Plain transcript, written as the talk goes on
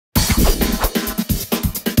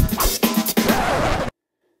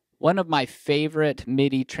One of my favorite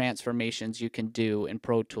MIDI transformations you can do in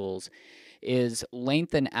Pro Tools is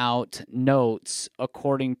lengthen out notes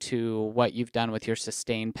according to what you've done with your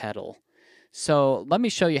sustain pedal. So let me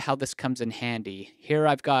show you how this comes in handy. Here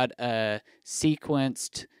I've got a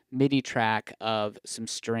sequenced MIDI track of some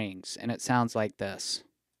strings, and it sounds like this.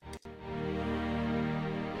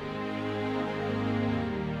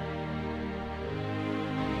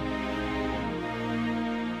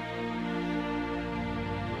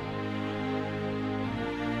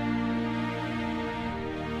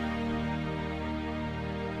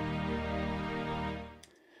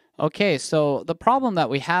 Okay, so the problem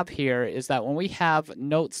that we have here is that when we have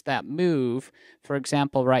notes that move, for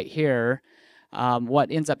example, right here,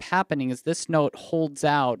 what ends up happening is this note holds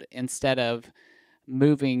out instead of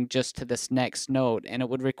moving just to this next note, and it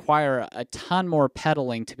would require a ton more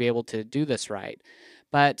pedaling to be able to do this right.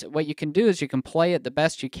 But what you can do is you can play it the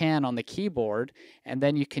best you can on the keyboard, and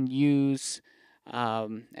then you can use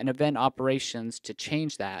an event operations to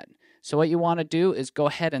change that. So what you want to do is go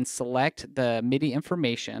ahead and select the MIDI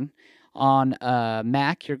information. On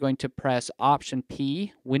Mac, you're going to press Option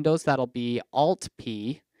P. Windows, that'll be Alt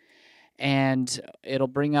P. And it'll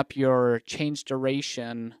bring up your change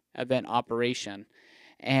duration event operation.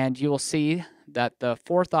 And you will see that the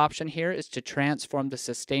fourth option here is to transform the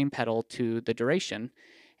sustain pedal to the duration.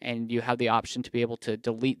 And you have the option to be able to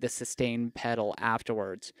delete the sustain pedal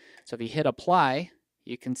afterwards. So if you hit apply,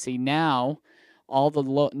 you can see now all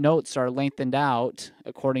the notes are lengthened out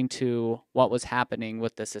according to what was happening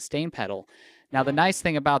with the sustain pedal. Now the nice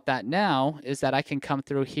thing about that now is that I can come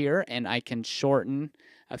through here and I can shorten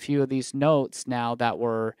a few of these notes now that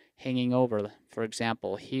were hanging over. For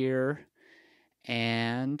example, here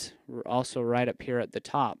and also right up here at the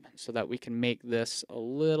top, so that we can make this a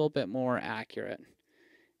little bit more accurate.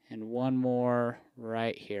 And one more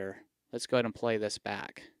right here. Let's go ahead and play this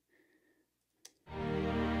back.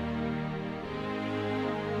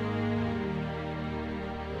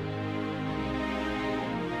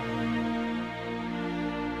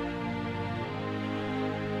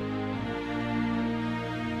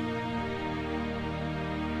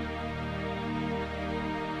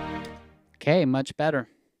 Okay, much better.